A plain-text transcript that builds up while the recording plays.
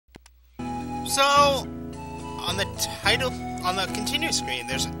So, on the title, on the continue screen,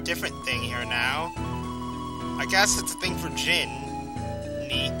 there's a different thing here now. I guess it's a thing for Jin.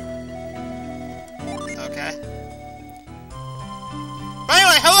 Neat. Okay. But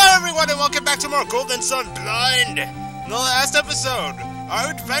anyway, hello everyone and welcome back to more Golden Sun Blind! In the last episode, our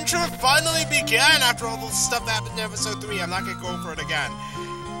adventure finally began after all the stuff that happened in episode 3. I'm not gonna go over it again.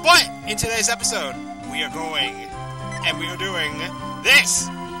 But, in today's episode, we are going, and we are doing this!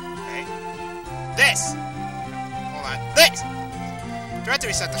 Okay? This! Hold on. This! Do I have to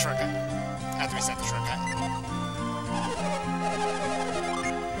reset the shortcut? I have to reset the shortcut.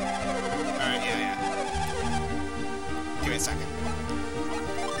 Alright, yeah. Give me a second.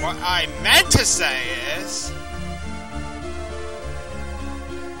 What I meant to say is...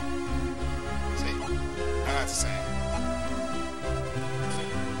 See, I have to say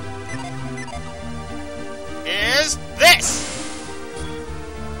is this!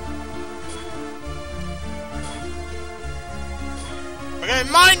 We're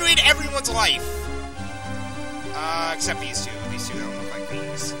gonna mind read everyone's life. Except these two. These two don't look like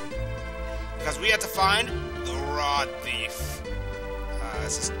these. Because we have to find the Rod Thief.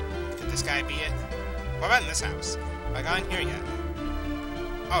 Could this guy be it? What about in this house? Have I gone here yet?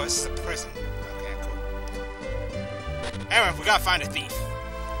 Oh, this is a prison. Okay, cool. Anyway, we gotta find a thief.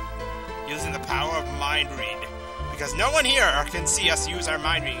 Using the power of mind read. Because no one here can see us use our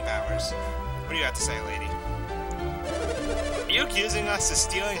mind reading powers. What do you have to say, lady? Are you accusing us of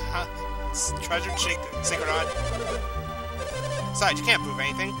stealing treasured sacred rod? Besides, you can't prove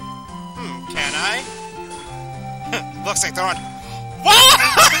anything. Can I? Looks like they're on.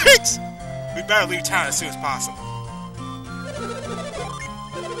 What? We better leave town as soon as possible.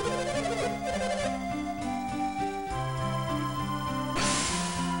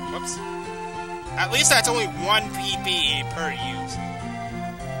 Whoops. At least that's only 1 PP per use.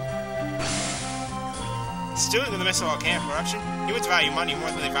 Stealing in the midst of volcanic corruption? Humans value money more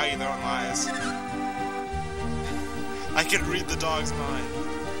than they value their own lives. I can read the dog's mind.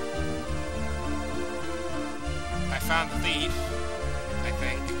 I found the thief. I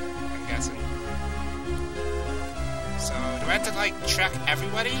think. I'm guessing. So, do I have to, like, check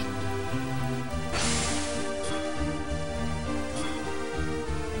everybody?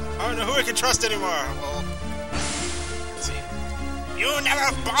 I don't know who I can trust anymore. Well, let's see. You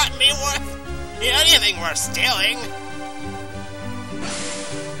never bought me worth anything worth stealing.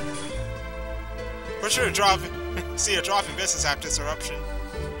 We're sure to see a drop in business after this eruption.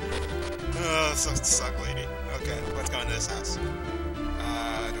 Oh, so suck, lady. Okay, let's go into this house. Do I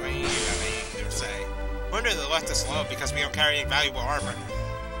have anything to say? Wonder they left us alone because we don't carry any valuable armor.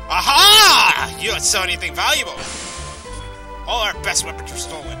 Aha! You don't sell anything valuable. All our best weapons were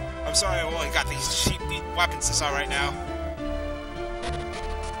stolen. I'm sorry I only got these cheap weapons to sell right now.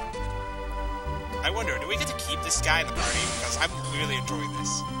 I wonder, do we get to keep this guy in the party? Because I'm really enjoying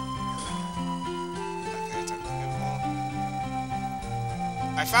this. Okay, it's unbelievable.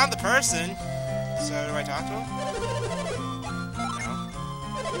 I found the person. So, do I talk to him? No.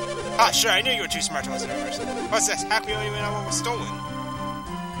 Ah, sure, I knew you were too smart to listen to a person. What's this? How come you don't even know what was stolen?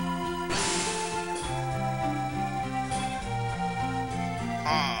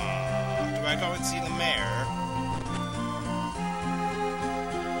 Do I go and see the mayor?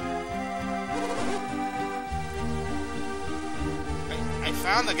 I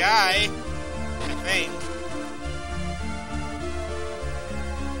found the guy, I think.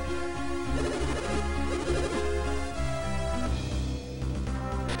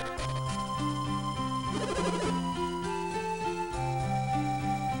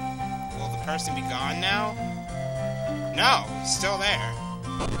 Will the person be gone now? No, he's still there.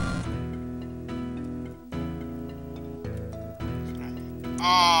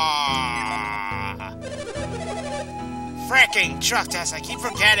 Ah! Fricking truck test! I keep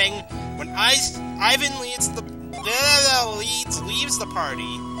forgetting. When Ivan leaves the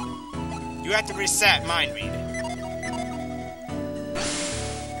party, you have to reset mind read.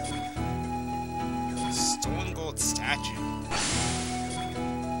 Stolen gold statue.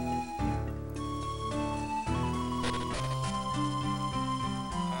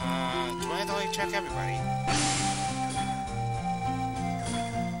 Do I have to like check everybody?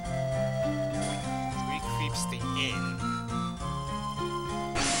 The inn.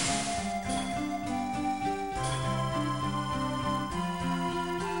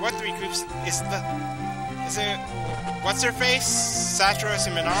 What 3 creeps is it what's her face? Satros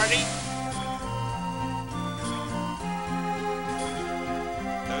and Minority?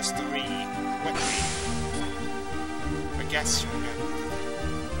 Those 3. What 3? I guess.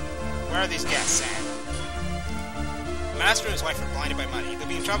 Where are these guests at? master and his wife are blinded by money. They'll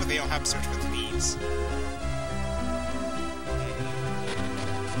be in trouble if they don't have to search for the thieves.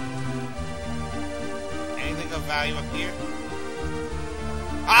 Anything of value up here?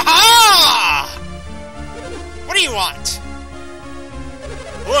 Aha! What do you want?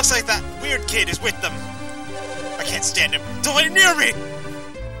 It looks like that weird kid is with them. I can't stand him. Don't let him near me!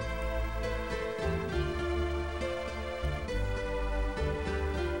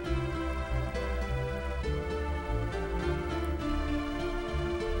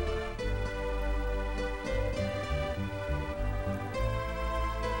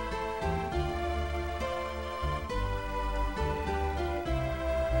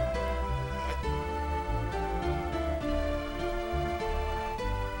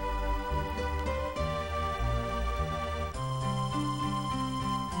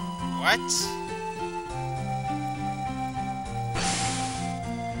 What?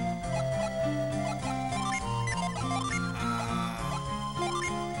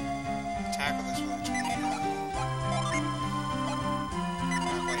 Tackle this with a tornado.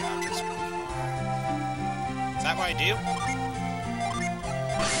 Away objects from far. Is that what I do?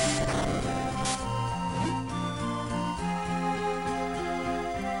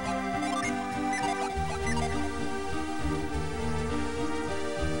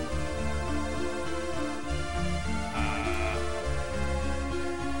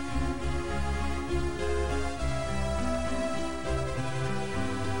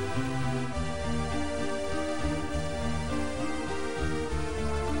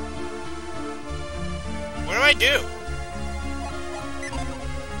 What do I do?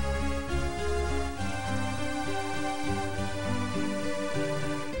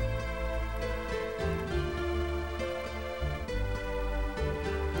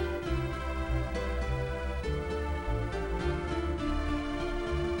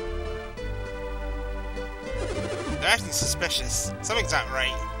 They're acting suspicious. Something's not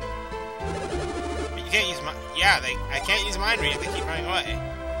right. But you can't use my... Yeah, I can't use mind read if they keep running away.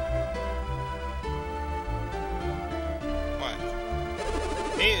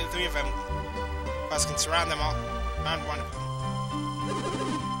 Maybe the three of them plus can surround them all around one of them.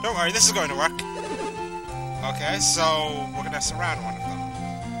 Don't worry, this is going to work. Okay, so we're gonna surround one of them.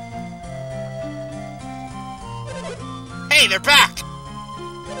 Hey, they're back!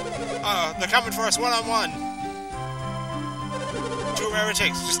 They're coming for us one-on-one. Do whatever it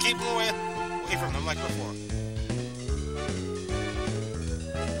takes. Just keep them away from them like before.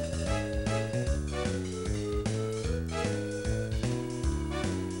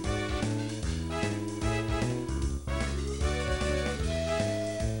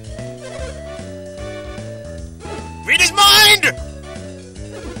 Read his mind!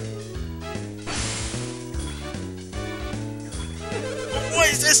 What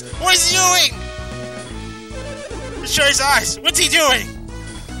is this? What is he doing? Show his eyes. What's he doing?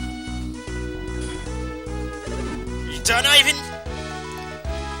 You done, Ivan?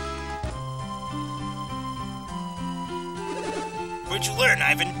 Where'd you learn,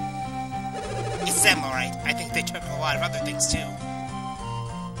 Ivan? It's them, alright. I think they took a lot of other things, too.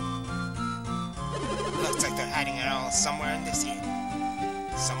 Looks like they're hiding it all somewhere in this inn.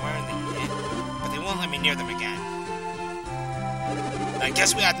 Somewhere in the inn. But they won't let me near them again. I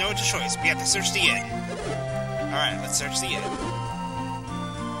guess we had no choice. We had to search the inn. Alright, let's search the inn.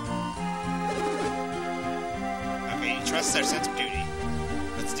 Okay, you trust their sense of duty.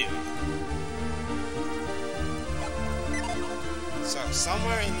 Let's do it. So,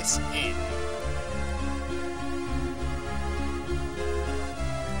 somewhere in this inn...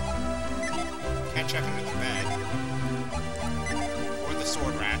 Can't check under the bed. Or the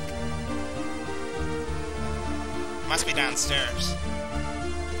sword rack. Must be downstairs.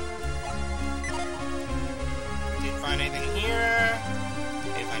 Didn't find anything here.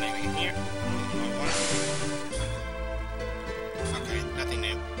 Didn't find anything here. Okay, nothing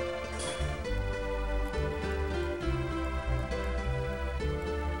new.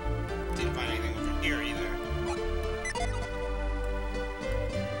 Didn't find anything over here either.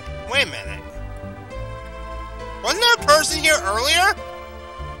 Wait a minute. Wasn't there a person here earlier?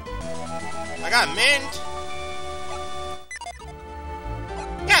 I got mint.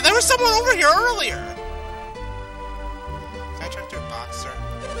 Yeah, there was someone over here earlier. Can I check their box, sir?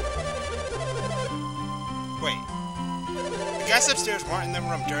 Wait. The guests upstairs weren't in the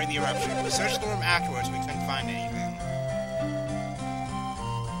room during the eruption. We searched the room afterwards, we couldn't find anything.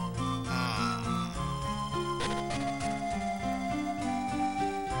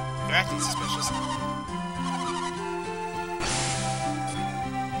 They're acting suspicious.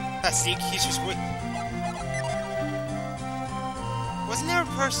 That's Zeke, he's just with... Wasn't there a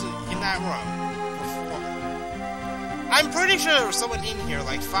person in that room before? I'm pretty sure there was someone in here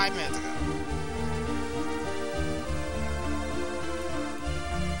like 5 minutes ago.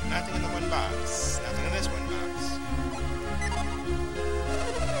 Nothing in the one box. Nothing in this one box.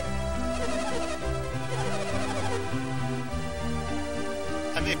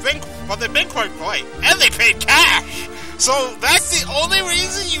 And they've been quite polite. And they paid cash! So that's the only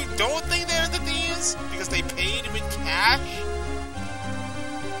reason you don't think they're the thieves? Because they paid with cash?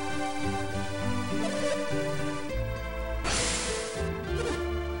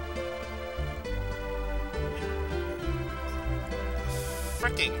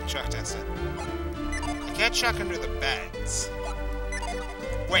 Fricking chuck test it. I can't chuck under the beds.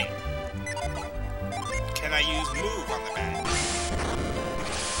 Wait. Can I use move on the bed?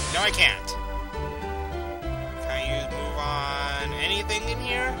 No, I can't. Can I use move on anything in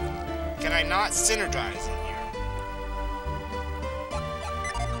here? Can I not synergize in here?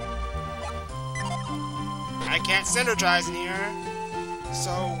 I can't synergize in here.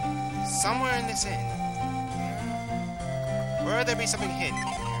 So, somewhere in this inn. Where would there be something hidden in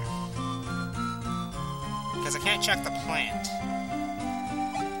here? Because I can't check the plant.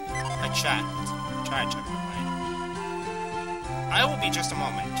 I checked. Try to check the plant. I will be just a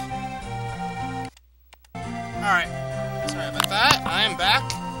moment. Alright. Sorry about that. I am back.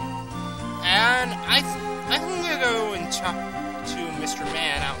 And I think I'm gonna go and talk to Mr.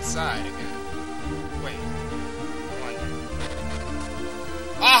 Man outside again. Wait. One.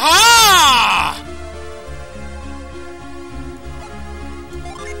 Aha!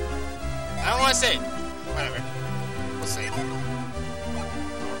 I don't want to say it. Whatever. We'll say it.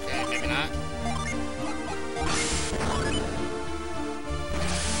 Okay, maybe not.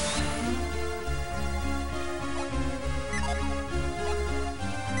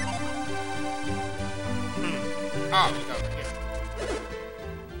 Oh, we go over here.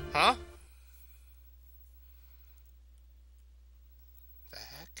 Huh? The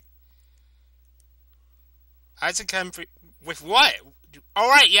heck? Isaac come with what? All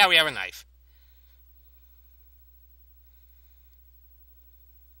right, yeah, we have a knife.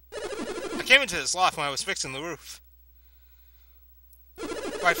 I came into this loft when I was fixing the roof.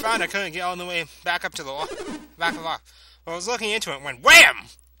 But I found I couldn't get all the way back up to the back of the loft. When I was looking into it, when wham!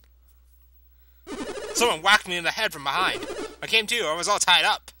 Someone whacked me in the head from behind. I came to, I was all tied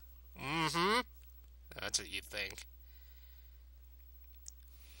up. Mm-hmm. That's what you'd think.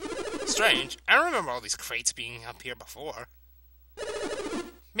 Strange. I don't remember all these crates being up here before.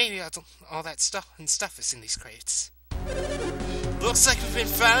 Maybe all that stuff is in these crates. Looks like we've been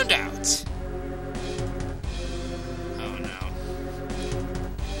found out. Oh no.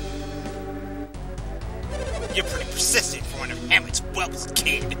 You're pretty persistent for one of Hamlet's whelps,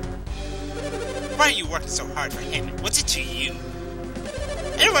 kid. Why are you working so hard for Hammett? What's it to you?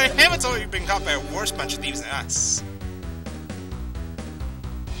 Anyway, Hammett's already been caught by a worse bunch of thieves than us.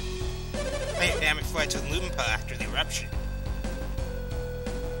 I think Hammett fled to Lumpa after the eruption.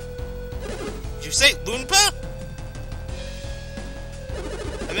 Did you say Lumpa?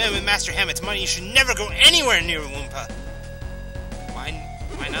 A man with Master Hammett's money, you should never go anywhere near Lumpa. Why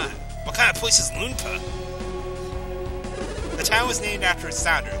not? What kind of place is Lumpa? The town was named after its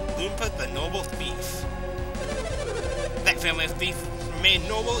founder, Lumpa the Noble Thief. That family of thieves remained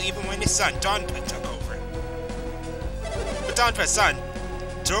noble even when his son, Donpa, took over. But Donpa's son,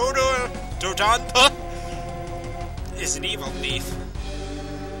 Dodonpa, is an evil thief.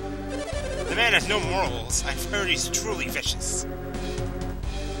 The man has no morals. I've heard he's truly vicious.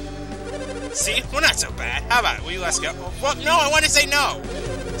 See? We're not so bad. How about it? Will you let's go? Well, no, I want to say no!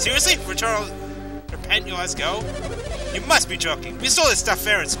 Seriously? Repent, you let's go? You must be joking. We stole this stuff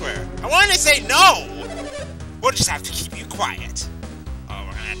fair and square. I wanted to say no! We'll just have to keep you quiet. Oh,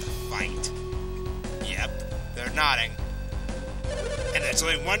 we're gonna have to fight. Yep, they're nodding. And there's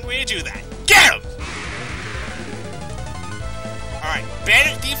only one way to do that. Get him! Alright,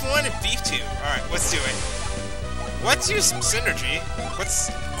 Bandit Thief 1 and Thief 2. Alright, let's do it. Let's use some synergy.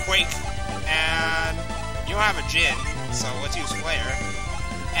 Let's Quake. And you don't have a Jin, so let's use Flare.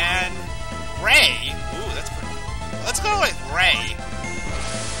 And Ray. Ooh, that's pretty. Let's go with Ray.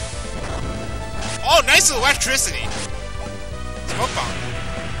 Oh, nice electricity. Smoke bomb.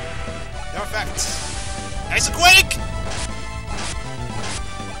 No effect. Nice Quake.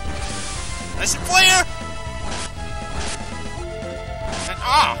 Nice Flare. And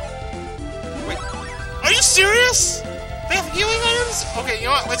wait. Are you serious? They have healing items? Okay, you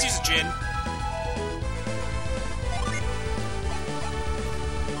know what? Let's use a Jin.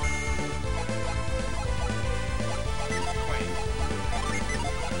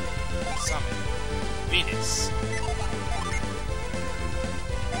 Venus.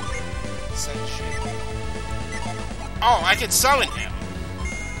 Sunshine. Oh, I can summon him.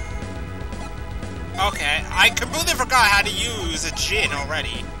 Okay, I completely forgot how to use a Jinn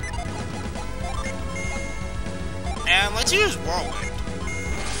already. And let's use Whirlwind.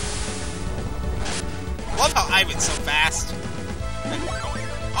 Love how Ivan's so fast.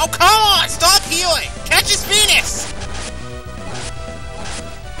 Oh, come on! Stop healing! Catch his Venus!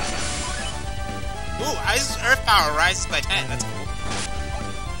 Ooh, Ice's Earth power rises by 10. That's cool.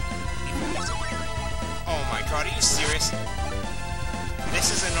 Oh my god, are you serious? This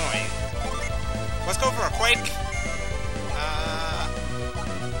is annoying. Let's go for a Quake.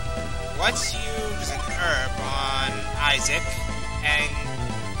 Let's use an Herb on Isaac. And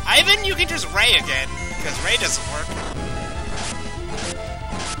Ivan, you can just Ray again, because Ray doesn't work.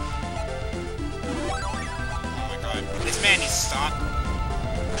 Oh my god, this man needs to stop.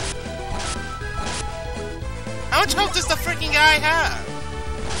 How much health does the freaking guy have?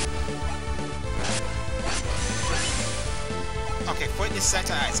 Okay, point this set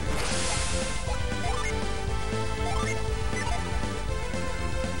to Isaac.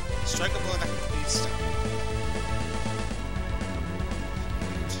 Strike a blow that completes stone.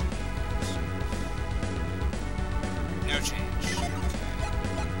 No change.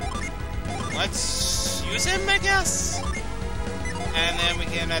 Okay. Let's use him, I guess? And then we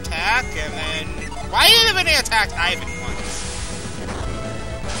can attack, and then... Why haven't I attacked Ivan once?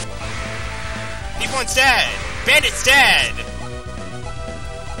 Thief one's dead! Bandit's dead!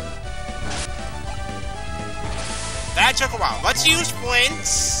 That took a while. Let's use Flint,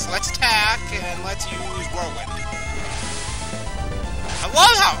 let's attack, and let's use Whirlwind. I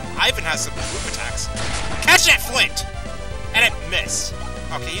love how Ivan has some group attacks. Catch that Flint! And it missed.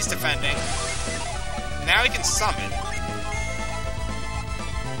 Okay, he's defending. Now he can summon.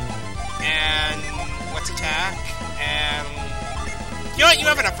 And let's attack, and... You know what, you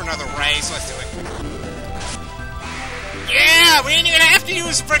have enough for another Ray, so let's do it. Yeah! We didn't even have to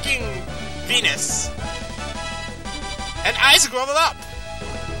use freaking Venus. And Isaac leveled up!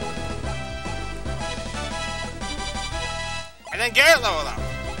 And then Garrett leveled up.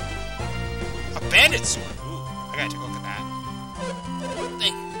 A bandit sword. Ooh, I gotta take a look at that.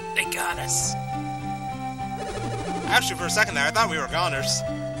 They got us. Actually, for a second there, I thought we were goners.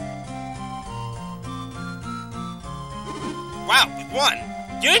 Wow, we won!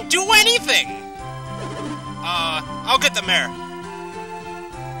 You didn't do anything! I'll get the mare.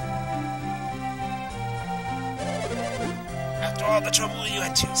 After all the trouble you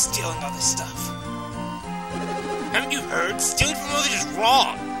went to stealing all this stuff. Haven't you heard? Stealing from others is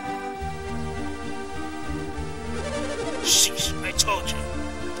wrong! Sheesh, I told you.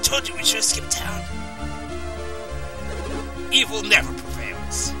 I told you we should have skipped town. Evil never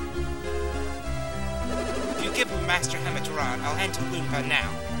prevails. If you give me Master Hamid-Rod, I'll hand to Loompa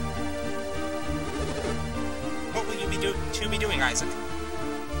now. What will you be doing, Isaac?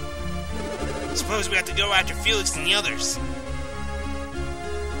 Suppose we have to go after Felix and the others.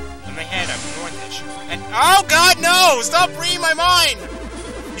 And they head up northish. And oh god, no! Stop reading my mind!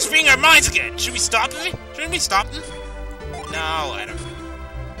 He's reading our minds again! Should we stop him? Shouldn't we stop him? No, let him.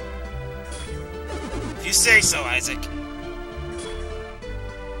 If you say so, Isaac.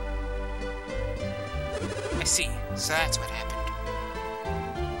 I see. So that's what happened.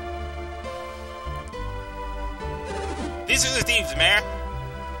 These are the thieves, Mayor.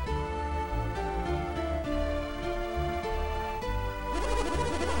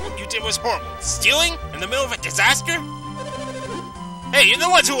 What you did was horrible. Stealing? In the middle of a disaster? Hey, you're the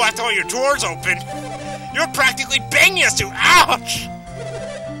ones who left all your doors open. You're practically banging us to. Ouch!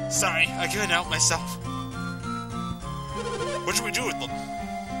 Sorry, I couldn't help myself. What should we do with them?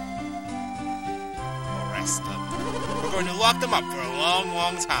 Arrest them. We're going to lock them up for a long,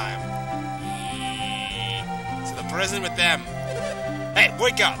 long time. To the prison with them. Hey,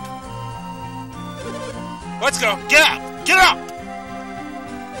 wake up! Let's go! Get up! Get up!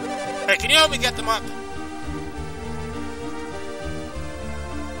 Hey, can you help me get them up?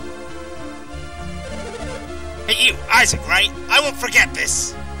 Hey, you, Isaac, right? I won't forget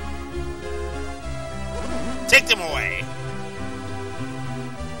this. Take them away.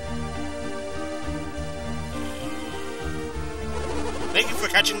 Thank you for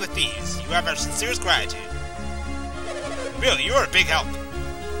catching the thieves. You have our sincerest gratitude. Really, you are a big help.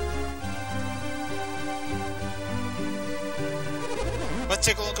 Let's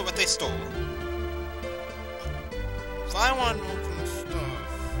take a look at what they stole. Fly one from the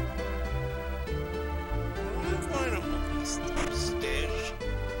stuff. Stage.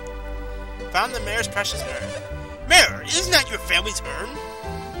 Found the mayor's precious urn. Mayor, isn't that your family's urn?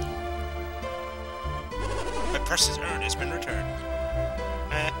 My precious urn has been returned.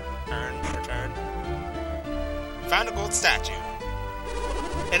 Urn returned. found a gold statue.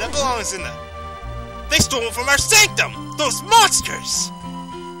 And it belongs in the... They stole it from our sanctum! Those monsters!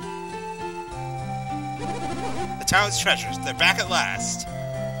 The tower's treasures, they're back at last.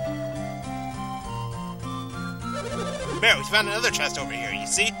 Mare, we found another chest over here, you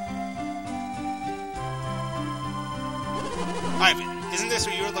see? Ivan, isn't this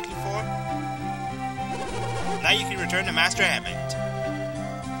what you were looking for? Now you can return to Master Hammond.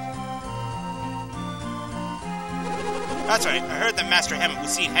 That's right, I heard that Master Hammond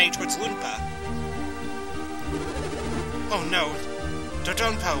was seen heading towards Lunpa. Oh no,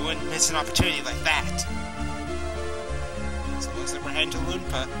 Dodonpa wouldn't miss an opportunity like that. So it looks like we're heading to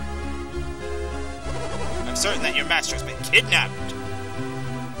Lunpa. I'm certain that your master has been kidnapped.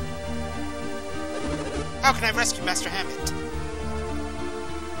 How can I rescue Master Hammond?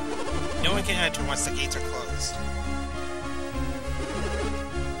 No one can enter once the gates are closed.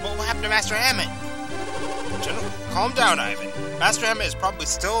 What will happen to Master Hammond? General, calm down, Ivan. Master Hammond is probably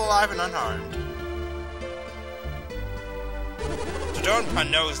still alive and unharmed. Dodonpa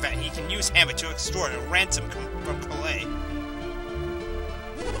knows that he can use Hammond to extort a ransom from Calais.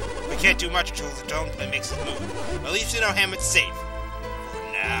 We can't do much until Dodonpa makes his move. At least you know Hammond's safe. For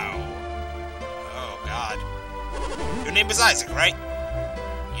now. Oh, God. Your name is Isaac, right?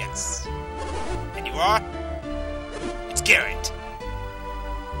 Yes. And you are? It's Garrett.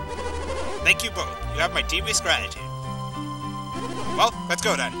 Thank you both. You have my deepest gratitude. Well, let's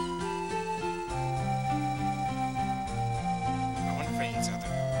go then. I wonder if any of these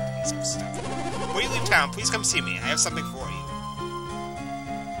other stuff. Before you leave town, please come see me. I have something for you.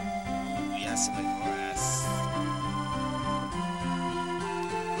 Ooh, yes, something for us.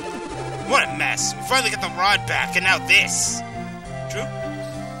 What a mess. We finally got the rod back, and now this. True?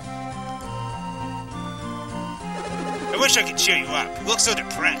 I wish I could cheer you up. You look so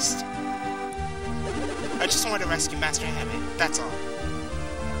depressed. I just wanted to rescue Master Hammond, that's all.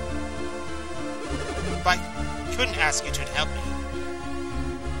 But I couldn't ask you to help me.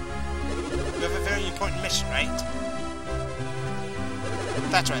 You have a very important mission, right?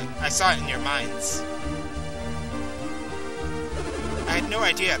 That's right, I saw it in your minds. I had no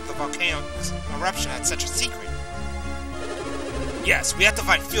idea the volcano's eruption had such a secret. Yes, we have to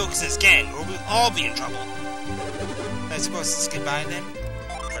fight Felix and his gang, or we'll all be in trouble. I suppose it's goodbye then?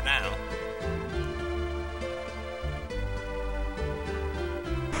 For now.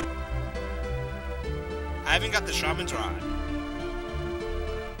 I haven't got the shaman's rod.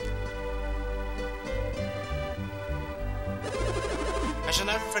 I shall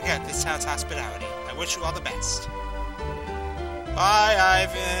never forget this town's hospitality. I wish you all the best. Bye,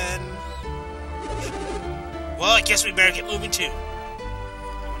 Ivan. Well, I guess we better get moving too. I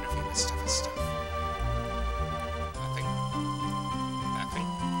wonder if this stuff is stuff. Nothing. Nothing.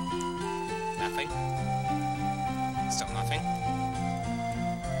 Nothing. Still nothing.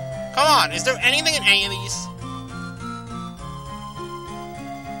 Come on, is there anything in any of these?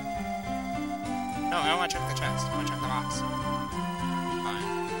 No, I don't want to check the chest. I want to check the box. Fine.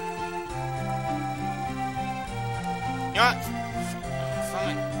 You know what?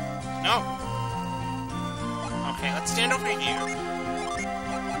 Fine. No. Okay, let's stand over here.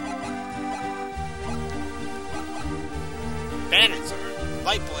 Bandit Sword.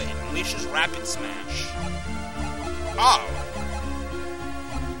 Light Blade unleashes Rapid Smash. Oh!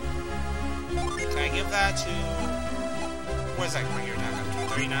 Can I give that to... What is that bring your attack up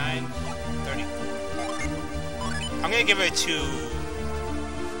to? 39? 30? I'm gonna give it to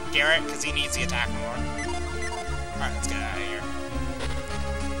Garrett, because he needs the attack more. Alright, let's get out of here.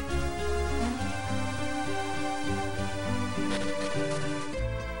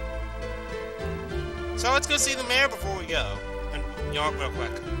 So let's go see the mayor before we go. And, you know what, real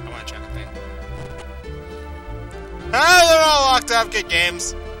quick, I want to check a thing. Ah, they're all locked up, good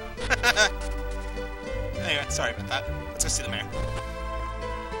games. Anyway, sorry about that. Let's go see the mayor.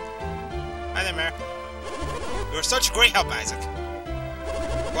 Hi there, mayor. You were such a great help, Isaac.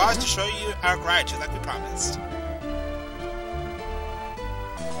 We wanted to show you our gratitude like we promised.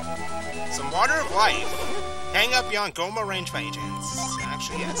 Some water of life. Hang up beyond Goma Range by any chance.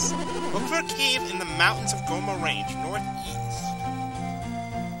 Actually, yes. Look for a cave in the mountains of Goma Range, northeast.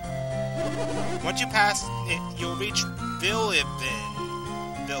 Once you pass it, you'll reach Bilibin.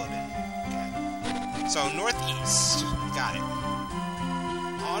 Okay. So, northeast. Got it.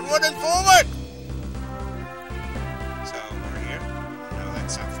 Onward and forward! So, over here. No,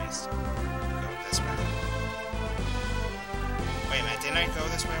 that's southeast. Go this way. Wait a minute, didn't I go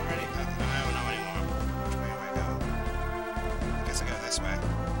this way already? I don't know anymore. Which way do I go? I guess I go this way.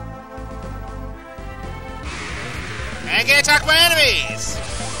 And I get attacked by enemies!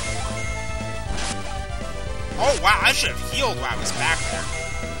 Oh wow, I should have healed while I was back there.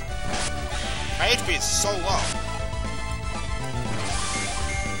 My HP is so low.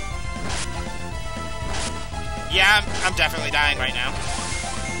 Yeah, I'm definitely dying right now.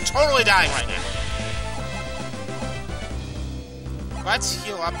 Totally dying right now. Let's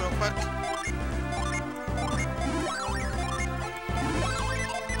heal up real quick.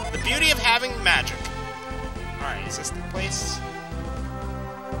 The beauty of having magic. Alright, is this the place?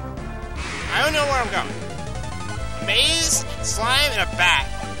 I don't know where I'm going. A maze, slime, and a bat.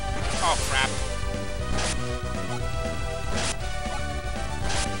 Oh, crap.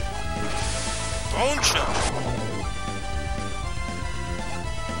 Bone chill.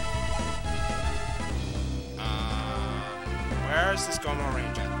 Where is this Gomo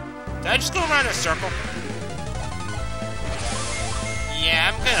range at? Did I just go around in a circle?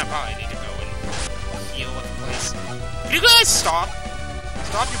 Yeah, I'm gonna probably need to go and heal with the place. Can you guys stop?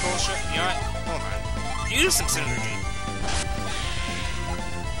 Stop your bullshit. You know what? Hold on. Use some synergy.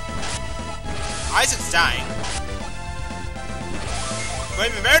 Isaac's dying. But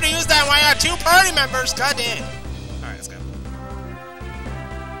even better to use that when I have 2 party members. God damn. Alright, let's go.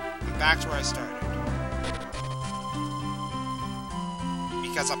 I'm back to where I started.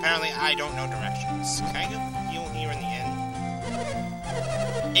 Because apparently I don't know directions. Can I heal here in the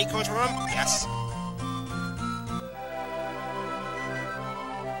inn? 8 go to room? Yes.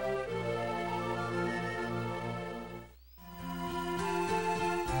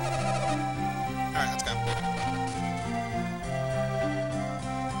 Alright, let's go.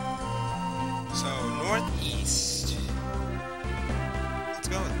 So, northeast. Let's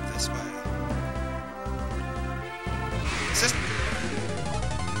go this way. Is this...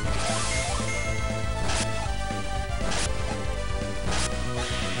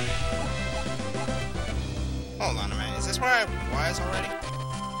 Hold on a minute, is this where I was already?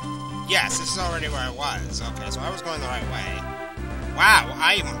 Yes, this is already where I was. Okay, so I was going the right way. Wow,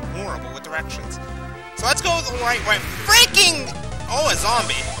 I am horrible with directions. So let's go the right way. Freaking! Oh, a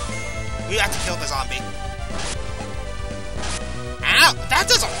zombie. We have to kill the zombie. Ow! That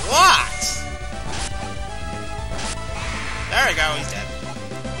does a lot! There we go, he's dead.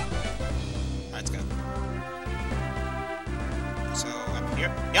 Let's go. So, up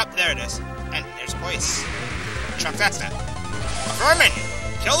here. Yep, there it is. And there's a place. Chuck that stuff. A vermin!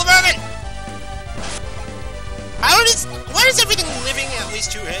 Kill the vermin! Why is everything living at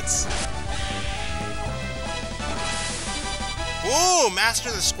least 2 hits? Ooh, master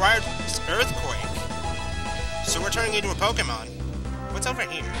the Squire's Earthquake. So we're turning into a Pokemon. What's over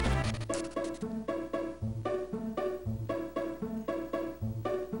here?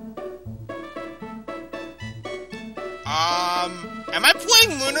 Am I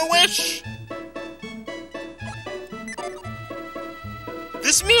playing Lunar Wish?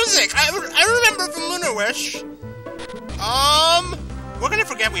 This music! I remember from Lunar Wish. We're gonna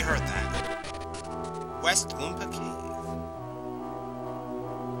forget we heard that. West Loompa Cave.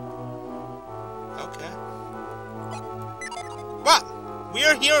 Okay. Well, we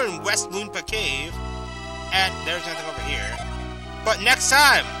are here in West Loompa Cave, and there's nothing over here. But next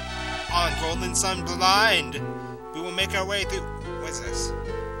time, on Golden Sun Blind, we will make our way through... What is this?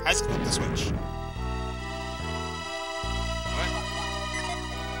 I just clicked the switch.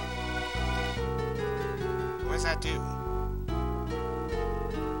 What does that do?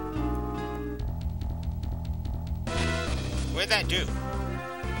 What did that do?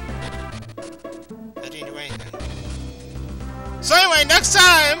 That didn't do anything. So anyway, next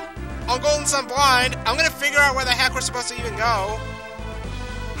time on Golden Sun Blind, I'm gonna figure out where the heck we're supposed to even go.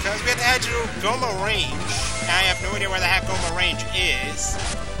 Because we have to head to Goma Range. And I have no idea where the heck Goma Range is.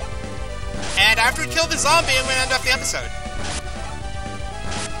 And after we kill the zombie, I'm gonna end off the episode.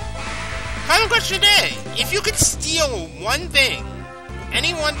 Final question today. If you could steal one thing,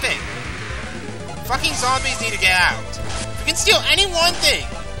 any one thing, fucking zombies need to get out. If you can steal any one thing,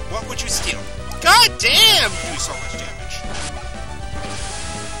 what would you steal? God damn, you do so much damage.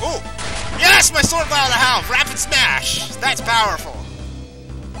 Oh, yes, my sword out of the hound, rapid smash. That's powerful.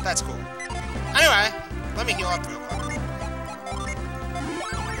 That's cool. Anyway, let me heal up real quick.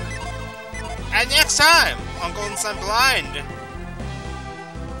 And next time on Golden Sun Blind,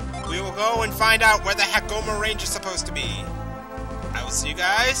 we will go and find out where the heck Goma Range is supposed to be. I will see you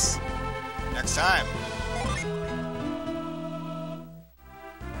guys next time.